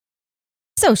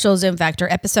Social Zoom Factor,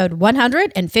 episode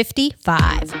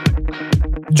 155.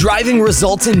 Driving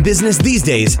results in business these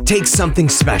days takes something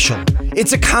special.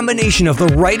 It's a combination of the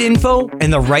right info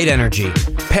and the right energy.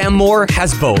 Pam Moore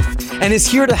has both and is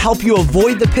here to help you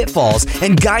avoid the pitfalls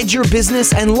and guide your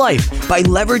business and life by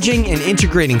leveraging and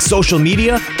integrating social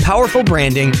media, powerful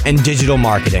branding, and digital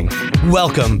marketing.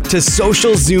 Welcome to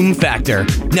Social Zoom Factor.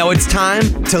 Now it's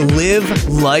time to live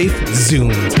life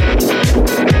zoomed.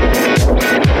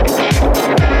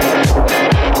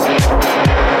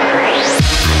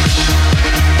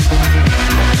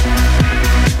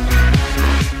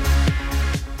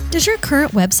 Does your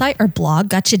current website or blog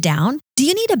got you down? Do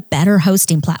you need a better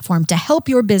hosting platform to help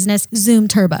your business zoom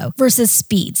turbo versus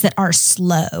speeds that are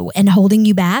slow and holding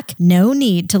you back? No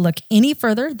need to look any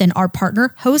further than our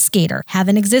partner HostGator. Have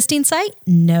an existing site?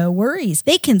 No worries.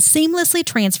 They can seamlessly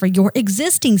transfer your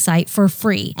existing site for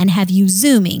free and have you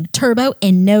zooming turbo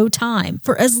in no time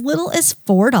for as little as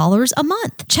 $4 a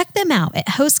month. Check them out at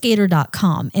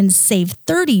HostGator.com and save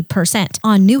 30%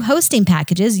 on new hosting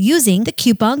packages using the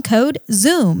coupon code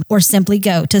ZOOM, or simply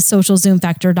go to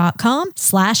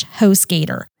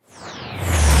socialzoomfactor.com/HostGator.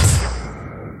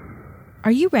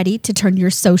 Are you ready to turn your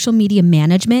social media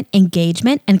management,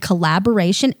 engagement, and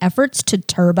collaboration efforts to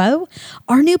turbo?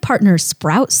 Our new partner,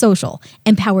 Sprout Social,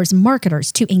 empowers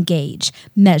marketers to engage,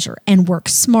 measure, and work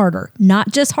smarter,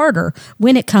 not just harder,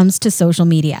 when it comes to social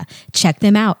media. Check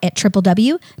them out at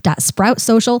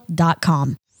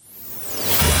www.sproutsocial.com.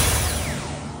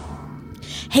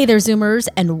 Hey there, Zoomers,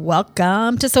 and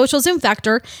welcome to Social Zoom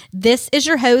Factor. This is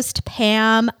your host,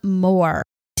 Pam Moore.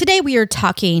 Today, we are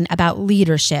talking about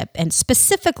leadership and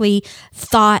specifically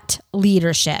thought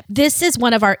leadership. This is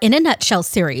one of our In a Nutshell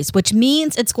series, which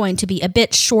means it's going to be a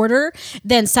bit shorter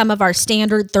than some of our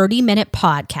standard 30-minute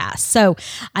podcasts. So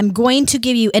I'm going to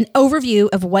give you an overview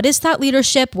of what is thought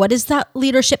leadership, what is thought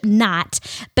leadership not,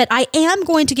 but I am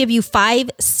going to give you 5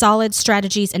 solid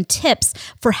strategies and tips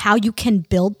for how you can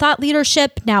build thought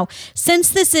leadership. Now, since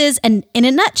this is an In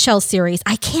a Nutshell series,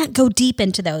 I can't go deep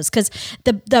into those because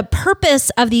the purpose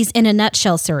of these In a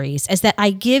Nutshell series is that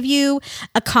I give you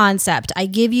a concept. I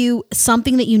give you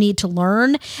something that you need to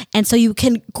learn. And so you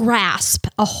can grasp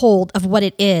a hold of what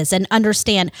it is and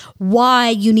understand why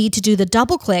you need to do the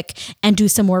double click and do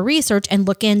some more research and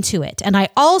look into it. And I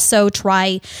also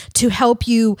try to help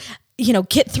you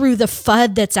get through the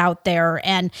FUD that's out there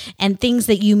and things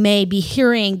that you may be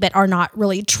hearing but are not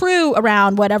really true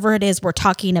around whatever it is we're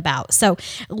talking about. So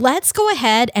let's go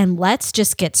ahead and let's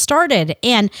just get started.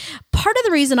 And part of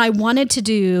the reason I wanted to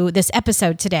do this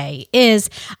episode today is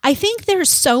I think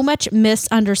there's so much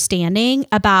misunderstanding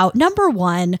about, number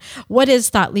 1, what is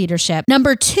thought leadership?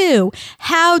 Number 2,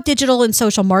 how digital and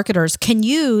social marketers can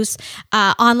use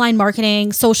online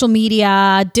marketing, social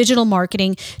media, digital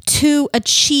marketing to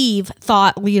achieve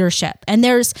thought leadership. And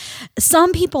there's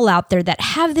some people out there that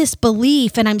have this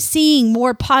belief, and I'm seeing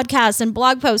more podcasts and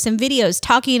blog posts and videos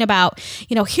talking about,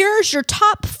 here's your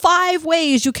top 5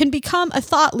 ways you can become a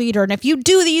thought leader. And if you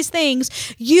do these things,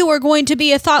 you are going to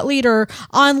be a thought leader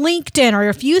on LinkedIn. Or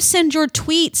if you send your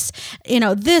tweets,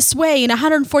 this way in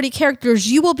 140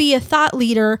 characters, you will be a thought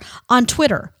leader on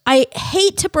Twitter. I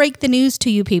hate to break the news to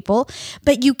you people,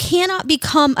 but you cannot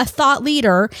become a thought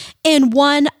leader in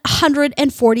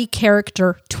 140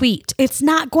 character tweet. It's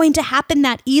not going to happen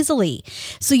that easily.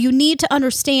 So you need to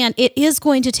understand it is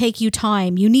going to take you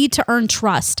time. You need to earn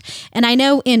trust. And I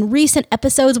know in recent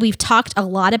episodes, we've talked a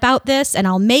lot about this, and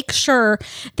I'll make sure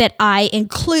that I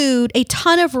include a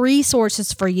ton of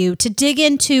resources for you to dig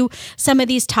into some of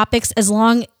these topics, as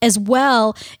well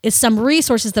as some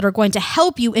resources that are going to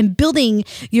help you in building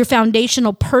your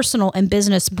foundational personal and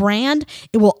business brand.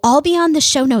 It will all be on the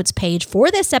show notes page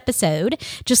for this episode.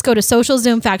 Just go to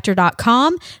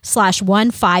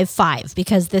socialzoomfactor.com/155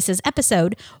 because this is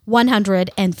episode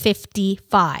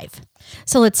 155.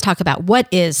 So let's talk about what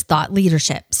is thought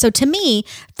leadership. So to me,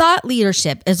 thought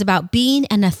leadership is about being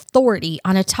an authority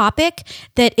on a topic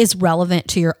that is relevant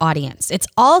to your audience. It's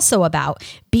also about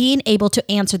being able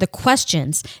to answer the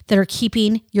questions that are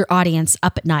keeping your audience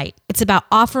up at night. It's about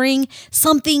offering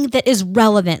something that is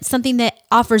relevant, something that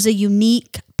offers a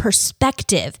unique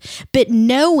perspective, but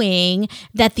knowing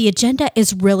that the agenda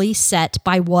is really set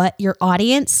by what your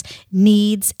audience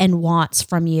needs and wants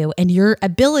from you and your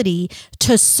ability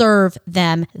to serve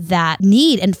them that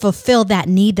need and fulfill that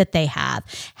need that they have.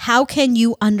 How can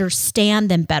you understand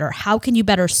them better? How can you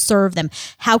better serve them?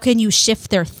 How can you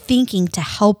shift their thinking to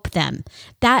help them?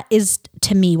 That is,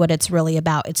 to me, what it's really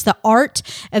about. It's the art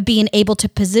of being able to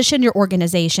position your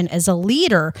organization as a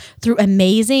leader through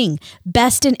amazing,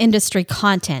 best in industry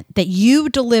content content that you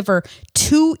deliver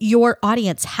to your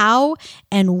audience, how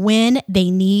and when they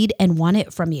need and want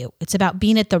it from you. It's about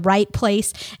being at the right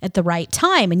place at the right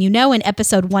time. And in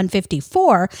episode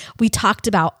 154, we talked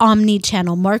about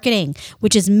omni-channel marketing,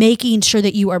 which is making sure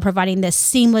that you are providing this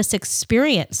seamless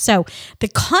experience. So the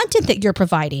content that you're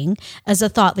providing as a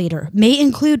thought leader may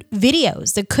include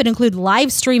videos. It could include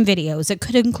live stream videos. It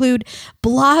could include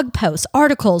blog posts,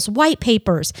 articles, white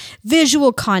papers,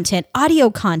 visual content, audio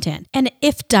content. And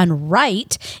if done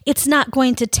right, it's not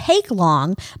going to take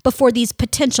long before these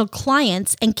potential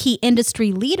clients and key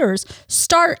industry leaders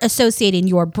start associating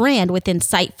your brand with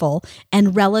insightful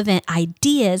and relevant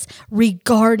ideas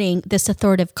regarding this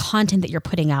authoritative content that you're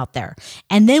putting out there.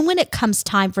 And then when it comes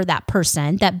time for that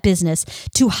person, that business,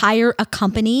 to hire a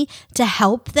company to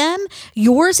help them,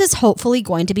 yours is hopefully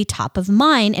going to be top of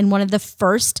mind and one of the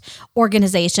first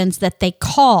organizations that they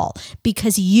call,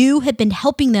 because you have been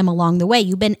helping them along the way.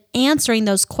 You've been answering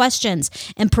those questions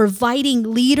and providing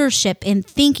leadership in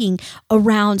thinking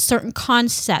around certain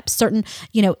concepts, certain,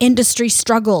 industry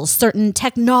struggles, certain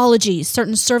technologies,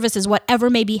 certain services, whatever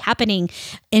may be happening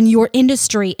in your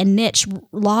industry and niche,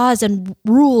 laws and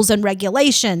rules and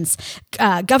regulations,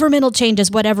 governmental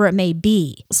changes, whatever it may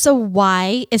be. So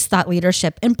why is thought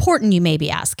leadership important, you may be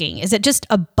asking? Is it just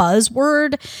a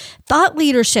buzzword? Thought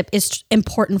leadership is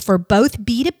important for both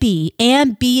B2B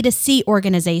and B2C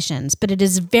organizations, but it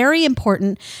is very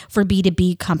important for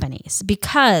B2B companies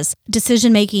because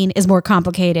decision-making is more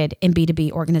complicated in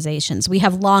B2B organizations. We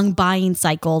have long buying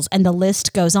cycles and the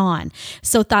list goes on.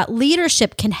 So thought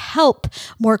leadership can help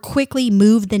more quickly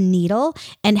move the needle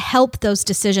and help those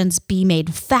decisions be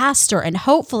made faster and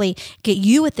hopefully get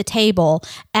you at the table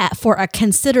for a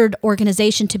considered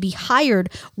organization to be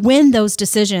hired when those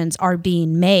decisions are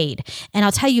being made. And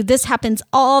I'll tell you, this happens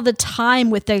all the time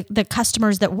with the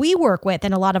customers that we work with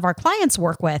and a lot of our clients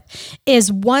work with,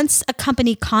 is once a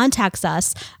company contacts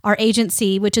us, our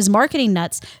agency, which is Marketing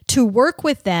Nuts, to work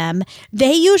with them,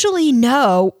 they usually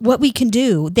know what we can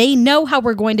do. They know how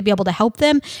we're going to be able to help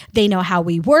them. They know how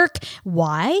we work.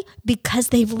 Why? Because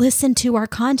they've listened to our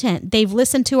content. They've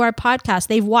listened to our podcast.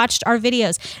 They've watched our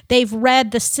videos. They've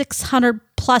read the 600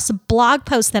 plus blog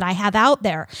posts that I have out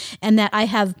there and that I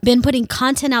have been putting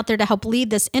content out there to help lead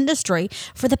this industry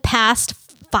for the past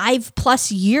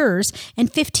 5+ years and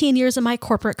 15 years of my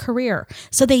corporate career.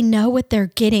 So they know what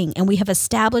they're getting. And we have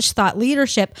established thought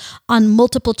leadership on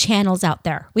multiple channels out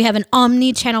there. We have an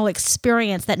omni-channel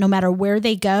experience that no matter where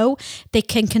they go, they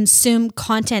can consume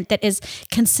content that is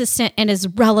consistent and is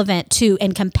relevant to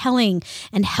and compelling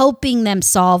and helping them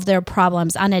solve their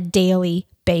problems on a daily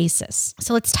basis.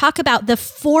 So let's talk about the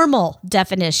formal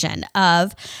definition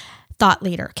of thought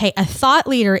leader. Okay, a thought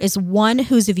leader is one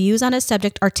whose views on a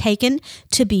subject are taken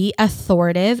to be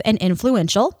authoritative and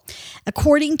influential.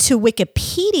 According to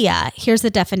Wikipedia, here's the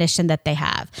definition that they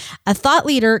have. A thought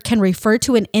leader can refer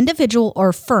to an individual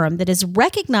or firm that is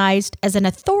recognized as an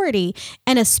authority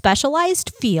in a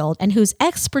specialized field and whose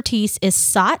expertise is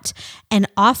sought and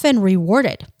often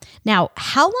rewarded. Now,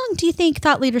 how long do you think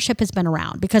thought leadership has been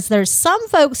around? Because there's some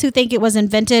folks who think it was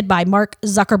invented by Mark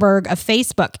Zuckerberg of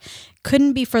Facebook.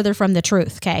 Couldn't be further from the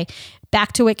truth, okay?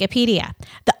 Back to Wikipedia.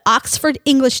 The Oxford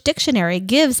English Dictionary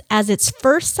gives as its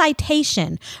first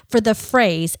citation for the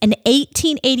phrase an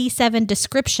 1887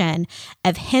 description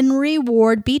of Henry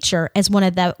Ward Beecher as one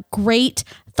of the great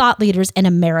thought leaders in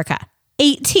America.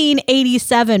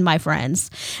 1887, my friends,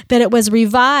 that it was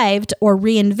revived or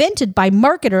reinvented by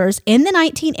marketers in the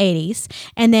 1980s.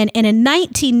 And then in a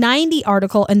 1990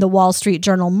 article in the Wall Street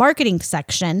Journal marketing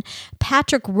section,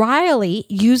 Patrick Riley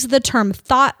used the term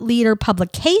thought leader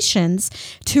publications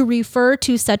to refer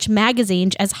to such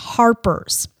magazines as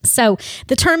Harper's. So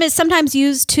the term is sometimes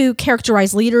used to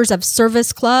characterize leaders of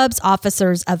service clubs,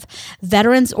 officers of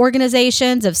veterans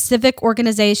organizations, of civic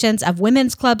organizations, of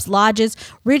women's clubs, lodges,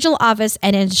 regional office,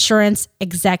 and insurance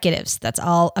executives. That's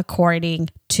all according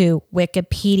to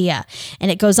Wikipedia. And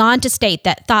it goes on to state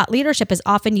that thought leadership is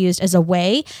often used as a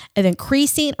way of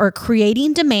increasing or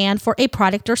creating demand for a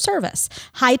product or service.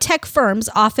 High-tech firms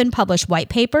often publish white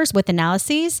papers with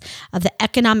analyses of the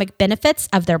economic benefits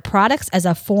of their products as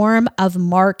a form of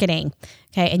marketing.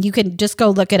 Okay, and you can just go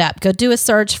look it up. Go do a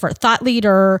search for thought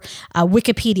leader,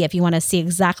 Wikipedia, if you want to see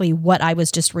exactly what I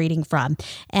was just reading from.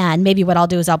 And maybe what I'll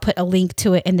do is I'll put a link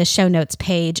to it in the show notes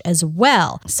page as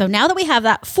well. So now that we have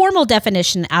that formal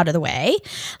definition conversation out of the way.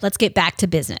 Let's get back to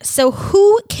business. So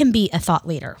who can be a thought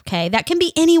leader? Okay. That can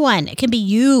be anyone. It can be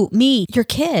you, me, your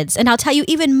kids. And I'll tell you,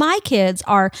 even my kids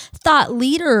are thought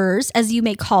leaders, as you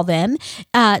may call them,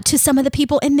 to some of the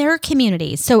people in their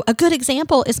communities. So a good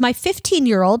example is my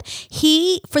 15-year-old.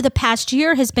 He, for the past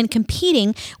year, has been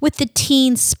competing with the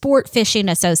Teen Sport Fishing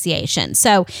Association.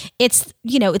 So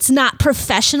it's not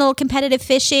professional competitive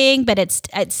fishing, but it's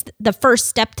the first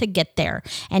step to get there.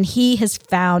 And he has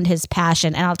found his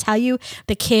passion. And I'll tell you,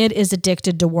 the kid is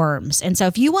addicted to worms. And so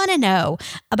if you want to know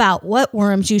about what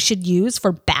worms you should use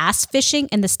for bass fishing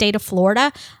in the state of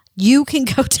Florida, you can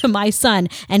go to my son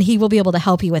and he will be able to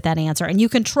help you with that answer. And you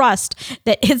can trust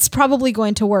that it's probably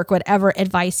going to work, whatever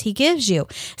advice he gives you.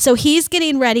 So he's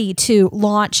getting ready to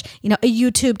launch, a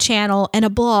YouTube channel and a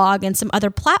blog and some other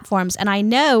platforms. And I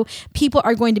know people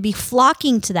are going to be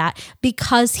flocking to that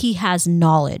because he has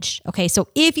knowledge. Okay. So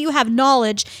if you have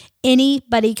knowledge,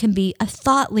 anybody can be a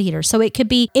thought leader. So it could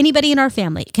be anybody in our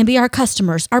family. It can be our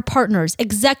customers, our partners,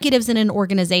 executives in an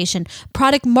organization,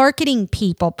 product marketing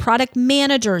people, product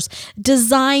managers,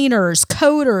 designers,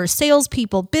 coders,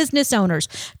 salespeople, business owners,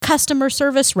 customer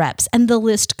service reps, and the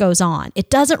list goes on. It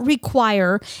doesn't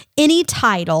require any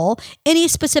title, any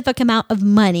specific amount of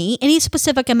money, any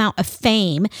specific amount of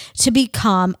fame to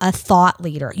become a thought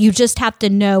leader. You just have to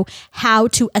know how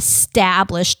to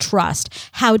establish trust,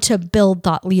 how to build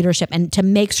thought leadership, and to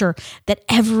make sure that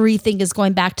everything is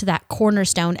going back to that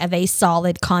cornerstone of a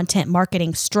solid content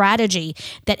marketing strategy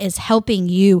that is helping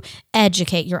you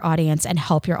educate your audience and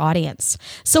help your audience.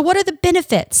 So what are the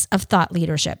benefits of thought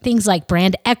leadership? Things like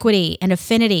brand equity and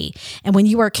affinity. And when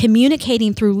you are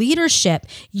communicating through leadership,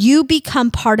 you become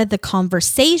part of the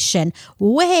conversation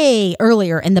way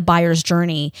earlier in the buyer's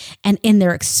journey and in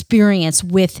their experience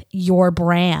with your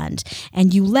brand.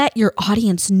 And you let your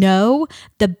audience know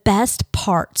the best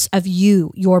parts of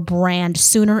you, your brand,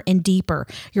 sooner and deeper.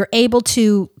 You're able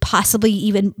to possibly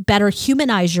even better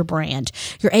humanize your brand.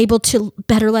 You're able to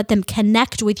better let them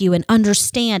connect with you and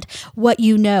understand what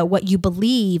you know, what you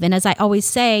believe. And as I always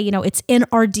say, it's in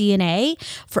our DNA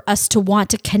for us to want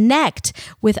to connect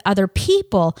with other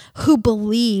people who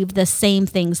believe the same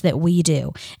things that we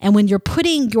do. And when you're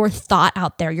putting your thought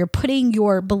out there, you're putting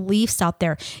your beliefs out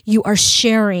there, you are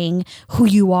sharing who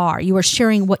you are. You are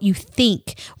sharing what you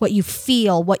think, what you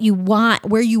feel, what you want,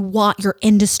 where you want your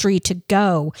industry to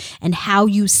go, and how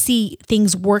you see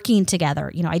things working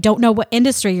together. I don't know what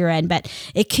industry you're in, but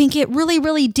it can get really,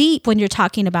 really deep when you're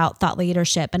talking about thought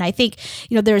leadership. And I think,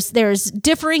 there's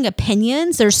differing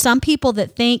opinions. There's some people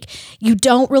that think you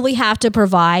don't really have to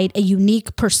provide a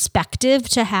unique perspective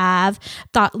to have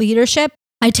thought leadership.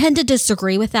 I tend to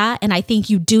disagree with that. And I think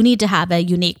you do need to have a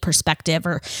unique perspective,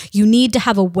 or you need to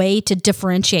have a way to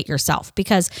differentiate yourself,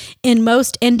 because in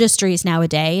most industries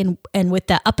nowadays, and with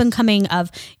the up and coming of,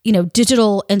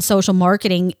 digital and social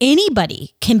marketing,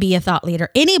 anybody can be a thought leader.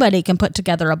 Anybody can put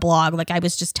together a blog. Like I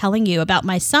was just telling you about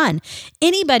my son,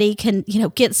 anybody can,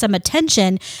 get some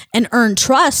attention and earn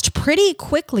trust pretty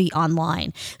quickly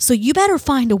online. So you better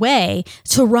find a way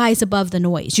to rise above the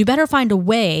noise. You better find a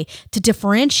way to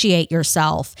differentiate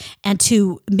yourself and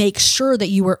to make sure that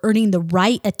you are earning the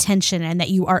right attention and that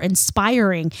you are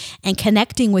inspiring and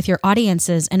connecting with your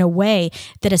audiences in a way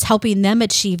that is helping them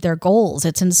achieve their goals.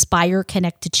 It's inspire,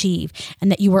 connect, achieve,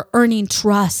 and that you are earning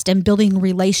trust and building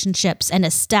relationships and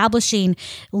establishing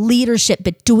leadership,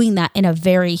 but doing that in a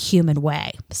very human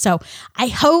way. So I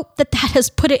hope that has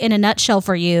put it in a nutshell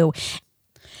for you.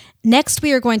 Next,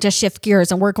 we are going to shift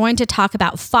gears and we're going to talk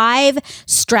about 5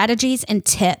 strategies and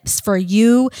tips for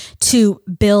you to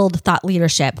build thought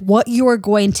leadership, what you are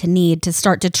going to need to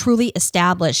start to truly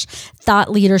establish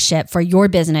thought leadership for your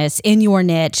business, in your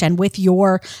niche, and with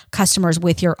your customers,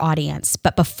 with your audience.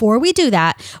 But before we do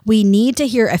that, we need to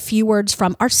hear a few words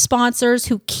from our sponsors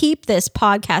who keep this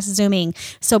podcast zooming.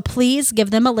 So please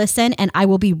give them a listen and I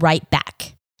will be right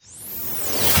back.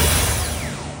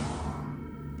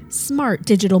 Smart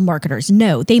digital marketers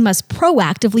know they must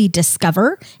proactively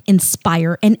discover,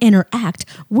 inspire, and interact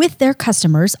with their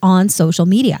customers on social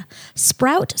media.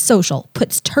 Sprout Social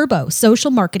puts turbo social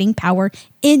marketing power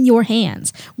in your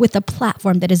hands with a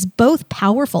platform that is both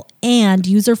powerful and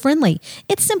user-friendly.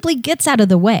 It simply gets out of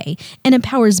the way and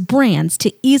empowers brands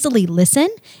to easily listen,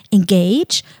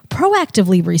 engage,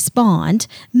 proactively respond,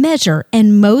 measure,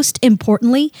 and most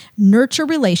importantly, nurture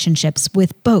relationships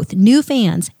with both new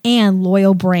fans and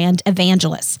loyal brands brand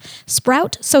evangelists.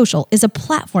 Sprout Social is a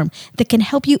platform that can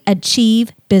help you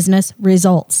achieve business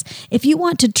results. If you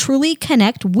want to truly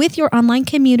connect with your online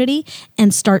community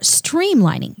and start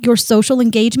streamlining your social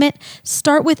engagement,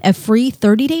 start with a free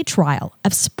 30-day trial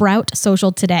of Sprout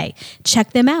Social today.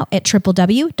 Check them out at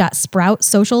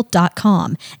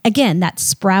www.sproutsocial.com. Again,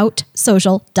 that's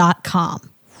sproutsocial.com.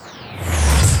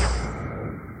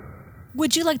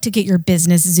 Would you like to get your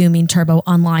business zooming turbo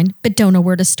online, but don't know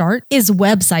where to start? Is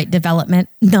website development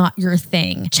not your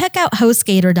thing? Check out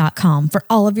HostGator.com for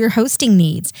all of your hosting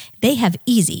needs. They have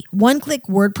easy one-click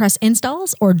WordPress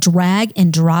installs or drag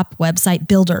and drop website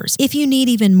builders. If you need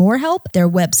even more help, their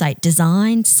website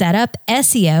design, setup,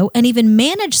 SEO, and even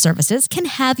managed services can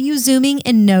have you zooming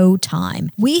in no time.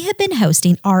 We have been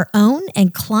hosting our own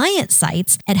and client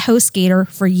sites at HostGator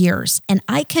for years, and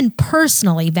I can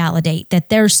personally validate that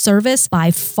their service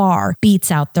by far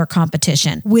beats out their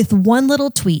competition. With one little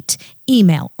tweet,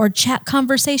 email, or chat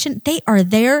conversation, they are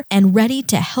there and ready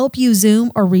to help you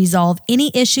Zoom or resolve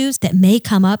any issues that may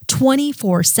come up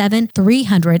 24/7,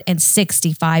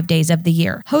 365 days of the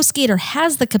year. HostGator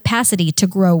has the capacity to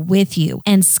grow with you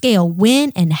and scale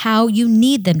when and how you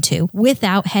need them to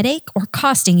without headache or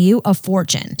costing you a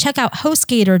fortune. Check out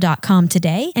HostGator.com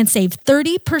today and save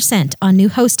 30% on new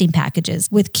hosting packages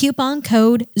with coupon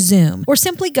code ZOOM, or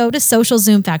simply go to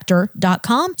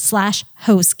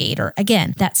socialzoomfactor.com/HostGator.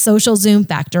 Again, that's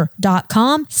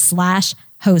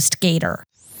socialzoomfactor.com/HostGator.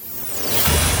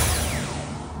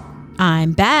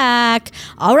 I'm back.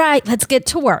 All right, let's get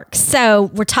to work. So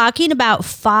we're talking about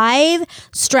 5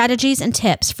 strategies and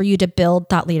tips for you to build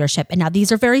thought leadership. And now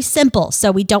these are very simple.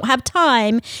 So we don't have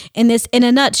time in this In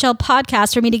a Nutshell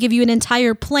podcast for me to give you an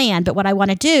entire plan. But what I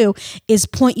want to do is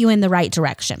point you in the right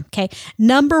direction. Okay.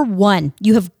 Number 1,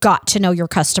 you have got to know your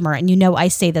customer. And you know, I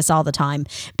say this all the time,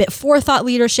 but for thought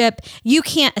leadership, you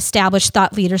can't establish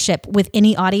thought leadership with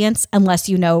any audience unless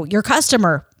you know your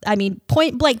customer. I mean,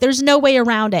 point blank, there's no way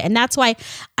around it. And that's why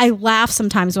I laugh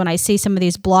sometimes when I see some of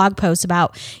these blog posts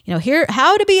about, here,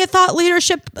 how to be a thought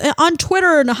leadership on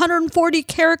Twitter in 140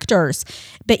 characters.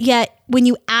 But yet, when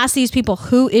you ask these people,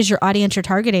 who is your audience you're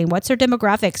targeting? What's their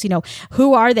demographics?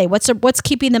 Who are they? What's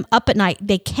keeping them up at night?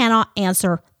 They cannot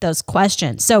answer those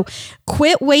questions. So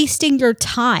quit wasting your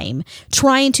time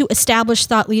trying to establish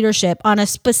thought leadership on a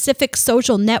specific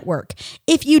social network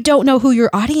if you don't know who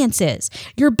your audience is.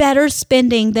 You're better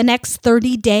spending the next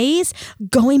 30 days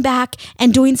going back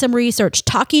and doing some research,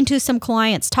 talking to some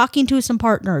clients, talking to some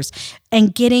partners,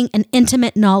 and getting an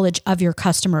intimate knowledge of your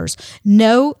customers.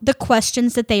 Know the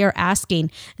questions that they are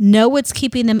asking. Know what's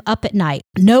keeping them up at night.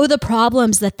 Know the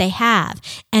problems that they have.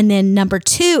 And then number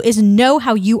 2 is know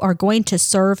how you are going to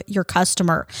serve your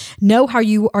customer. Know how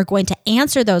you are going to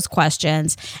answer those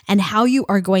questions and how you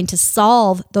are going to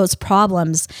solve those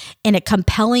problems in a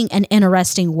compelling and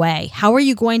interesting way. How are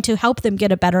you going to help them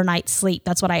get a better night's sleep?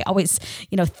 That's what I always,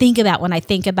 think about when I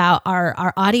think about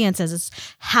our audiences is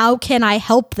how can I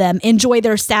help them enjoy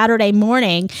their Saturday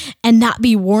morning and not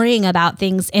be worrying about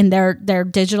things in their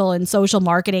digital and social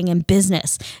marketing and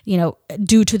business,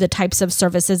 due to the types of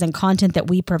services and content that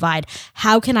we provide.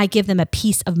 How can I give them a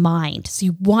peace of mind? So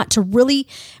you want to really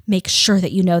make sure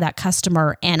that you know that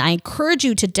customer. And I encourage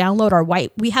you to download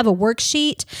we have a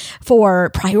worksheet for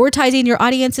prioritizing your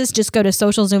audiences. Just go to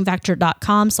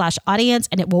socialzoomfactor.com/audience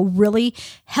and it will really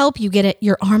help you get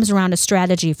your arms around a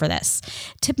strategy for this.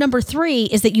 Tip number 3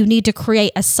 is that you need to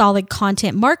create a solid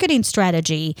content marketing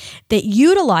strategy that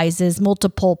utilizes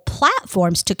multiple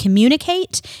platforms to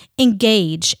communicate,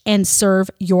 engage, and serve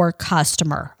your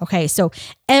customer. Okay, so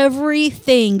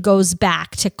everything goes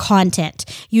back to content.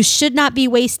 You should not be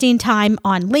wasting time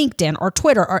on LinkedIn or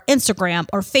Twitter or Instagram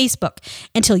or Facebook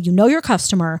until you know your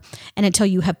customer and until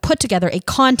you have put together a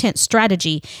content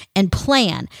strategy and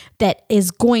plan that is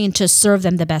going to serve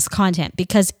them the best content.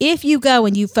 Because if you go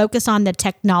and you focus on the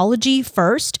technology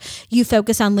first, you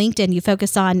focus on LinkedIn, you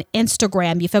focus on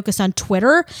Instagram, you focus on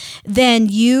Twitter, then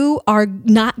you are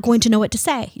not going to know what to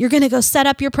say. You're going to go set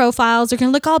up your profiles. They're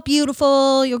going to look all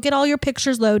beautiful. You'll get all your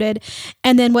pictures loaded.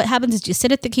 And then what happens is you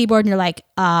sit at the keyboard and you're like,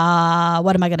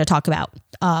 what am I going to talk about?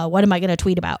 What am I going to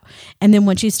tweet about? And then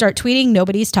once you start tweeting,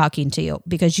 nobody's talking to you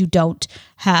because you don't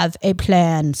have a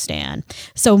plan, Stan.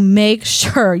 So make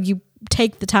sure you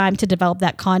take the time to develop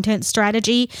that content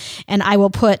strategy. And I will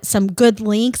put some good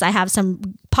links. I have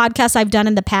some podcasts I've done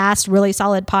in the past, really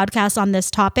solid podcasts on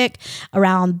this topic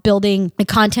around building a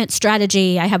content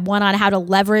strategy. I have one on how to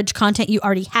leverage content you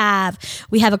already have.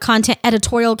 We have a content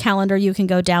editorial calendar you can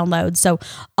go download. So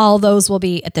all those will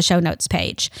be at the show notes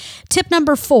page. Tip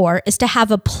number 4 is to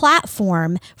have a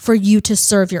platform for you to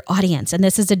serve your audience. And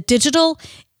this is a digital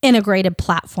integrated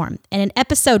platform. And in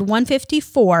episode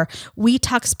 154, we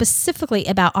talk specifically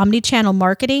about omnichannel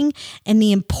marketing and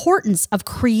the importance of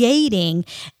creating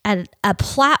a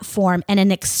platform and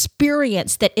an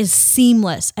experience that is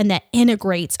seamless and that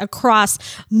integrates across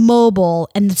mobile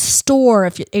and the store,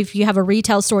 if you have a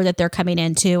retail store that they're coming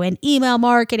into, and email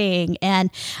marketing and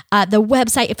the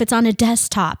website, if it's on a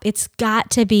desktop. It's got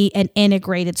to be an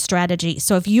integrated strategy.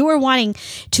 So if you are wanting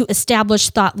to establish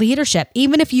thought leadership,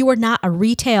 even if you are not a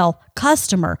retail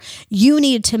customer, you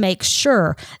need to make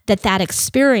sure that that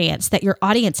experience that your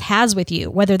audience has with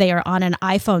you, whether they are on an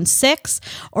iPhone 6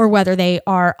 or whether they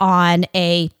are on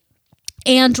a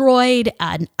Android,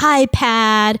 an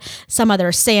iPad, some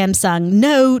other Samsung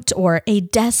Note, or a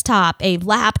desktop, a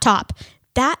laptop,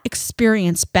 that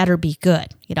experience better be good.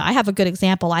 I have a good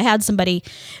example. I had somebody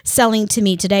selling to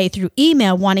me today through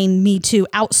email wanting me to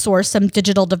outsource some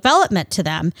digital development to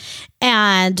them.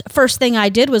 And first thing I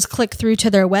did was click through to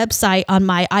their website on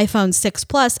my iPhone 6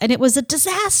 Plus, and it was a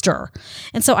disaster.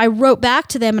 And so I wrote back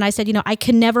to them and I said, I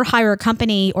can never hire a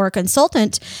company or a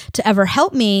consultant to ever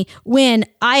help me when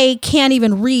I can't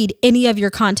even read any of your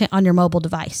content on your mobile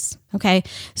device. Okay.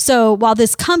 So while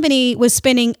this company was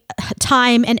spending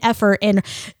time and effort in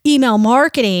email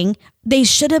marketing, they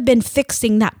should have been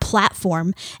fixing that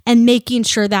platform and making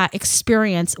sure that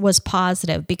experience was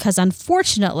positive, because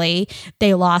unfortunately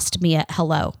they lost me at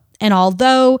hello. And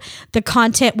although the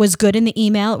content was good in the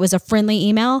email, it was a friendly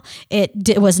email,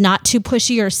 it was not too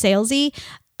pushy or salesy.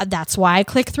 That's why I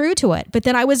clicked through to it. But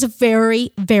then I was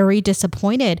very, very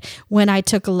disappointed when I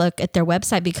took a look at their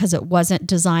website because it wasn't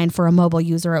designed for a mobile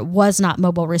user. It was not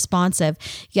mobile responsive,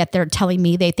 yet they're telling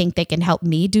me they think they can help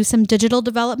me do some digital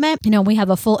development. We have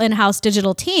a full in-house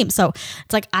digital team. So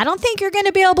it's like, I don't think you're going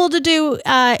to be able to do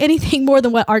anything more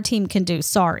than what our team can do.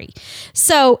 Sorry.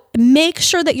 So make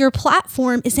sure that your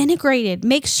platform is integrated.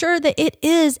 Make sure that it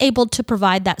is able to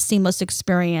provide that seamless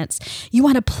experience. You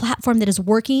want a platform that is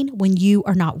working when you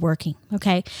are not working.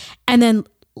 Okay. And then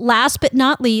last but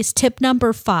not least, tip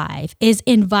number 5 is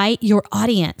invite your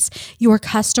audience, your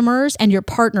customers, and your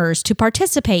partners to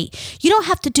participate. You don't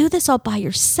have to do this all by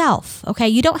yourself. Okay.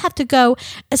 You don't have to go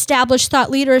establish thought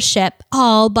leadership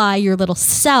all by your little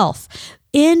self.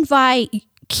 Invite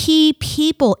key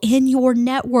people in your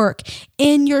network,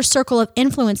 in your circle of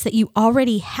influence that you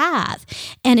already have,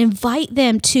 and invite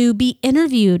them to be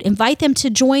interviewed. Invite them to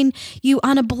join you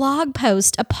on a blog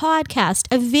post, a podcast,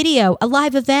 a video, a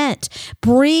live event.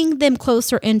 Bring them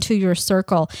closer into your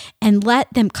circle and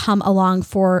let them come along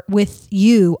with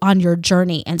you on your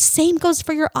journey. And same goes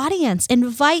for your audience.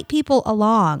 Invite people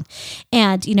along.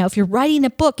 And, if you're writing a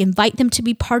book, invite them to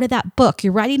be part of that book.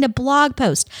 You're writing a blog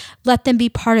post, let them be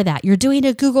part of that. You're doing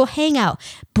a Google Hangout,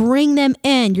 bring them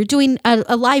in. You're doing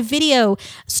a live video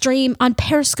stream on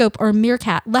Periscope or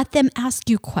Meerkat. Let them ask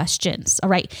you questions. All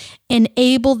right.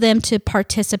 Enable them to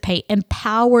participate,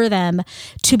 empower them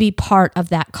to be part of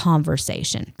that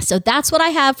conversation. So that's what I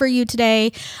have for you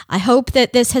today. I hope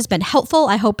that this has been helpful.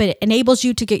 I hope it enables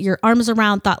you to get your arms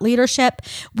around thought leadership.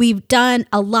 We've done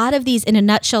a lot of these in a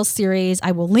nutshell series.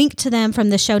 I will link to them from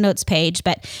the show notes page,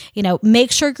 but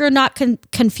make sure you're not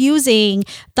confusing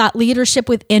thought leadership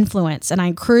with influence. And I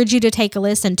encourage you to take a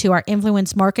listen to our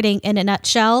influence marketing in a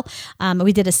nutshell.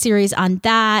 We did a series on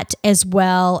that, as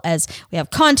well as we have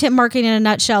content marketing in a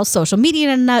nutshell, social media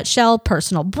in a nutshell,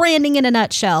 personal branding in a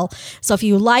nutshell. So if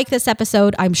you like this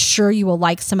episode, I'm sure you will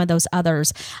like some of those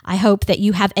others. I hope that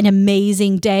you have an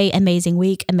amazing day, amazing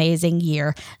week, amazing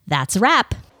year. That's a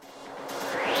wrap.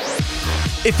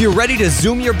 If you're ready to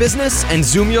Zoom your business and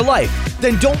Zoom your life,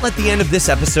 then don't let the end of this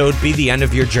episode be the end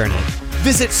of your journey.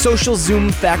 Visit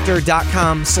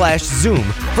socialzoomfactor.com/Zoom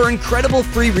for incredible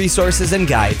free resources and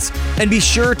guides. And be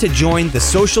sure to join the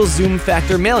Social Zoom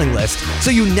Factor mailing list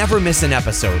so you never miss an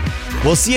episode. We'll see you